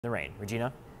the rain.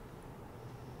 Regina?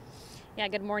 Yeah,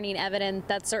 good morning, Evan.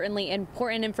 That's certainly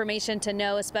important information to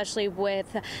know, especially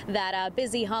with that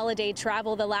busy holiday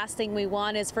travel. The last thing we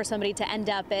want is for somebody to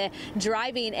end up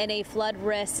driving in a flood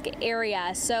risk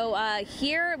area. So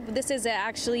here, this is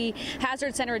actually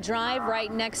Hazard Center Drive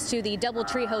right next to the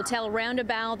DoubleTree Hotel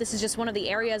roundabout. This is just one of the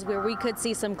areas where we could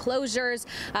see some closures.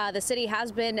 The city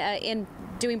has been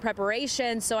doing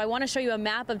preparation, so I want to show you a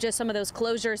map of just some of those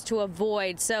closures to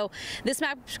avoid. So this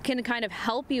map can kind of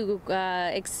help you,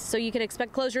 so you can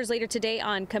expect closures later today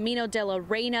on Camino de la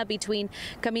Reina between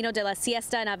Camino de la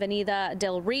Siesta and Avenida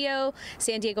del Rio,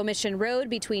 San Diego Mission Road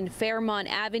between Fairmount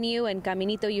Avenue and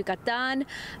Caminito, Yucatan,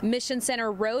 Mission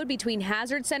Center Road between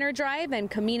Hazard Center Drive and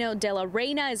Camino de la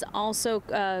Reina is also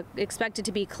expected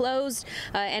to be closed,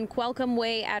 and Qualcomm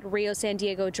Way at Rio San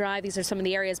Diego Drive. These are some of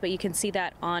the areas, but you can see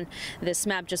that on this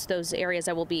map, just those areas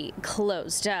that will be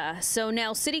closed. So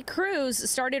now city crews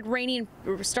started rain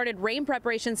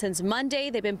preparation since Monday.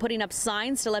 They've been putting up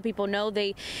signs to let people know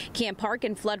they can't park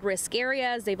in flood risk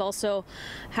areas. They've also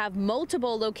have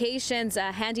multiple locations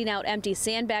handing out empty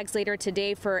sandbags later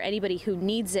today for anybody who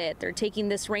needs it. They're taking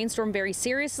this rainstorm very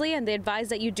seriously, and they advise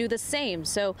that you do the same.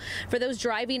 So for those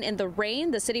driving in the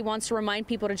rain, the city wants to remind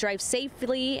people to drive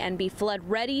safely and be flood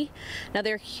ready. Now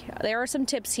there are some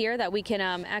tips here that we can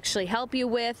actually help you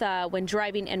with when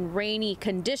driving in rainy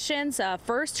conditions.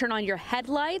 First, turn on your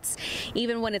headlights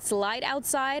even when it's light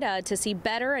outside to see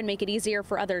better and make it easier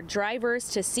for other drivers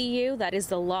to see you. That is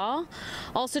the law.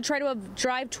 Also, try to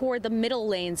drive toward the middle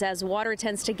lanes as water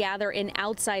tends to gather in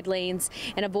outside lanes,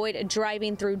 and avoid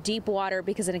driving through deep water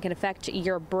because it can affect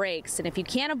your brakes. And if you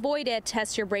can't avoid it,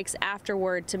 test your brakes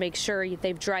afterward to make sure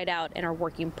they've dried out and are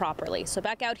working properly. So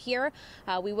back out here,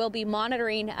 we will be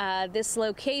monitoring this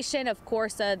location, of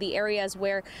course, the areas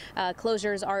where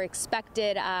closures are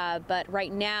expected, but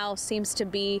right now seems to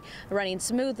be running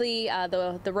smoothly.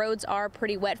 The roads are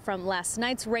pretty wet from last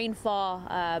night's rainfall,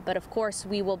 but of course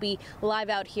we will be live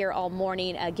out here all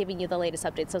morning giving you the latest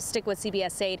updates. So stick with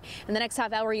CBS 8. In the next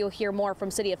half hour, you'll hear more from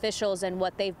city officials and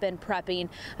what they've been prepping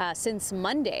since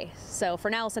Monday. So for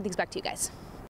now, I'll send things back to you guys.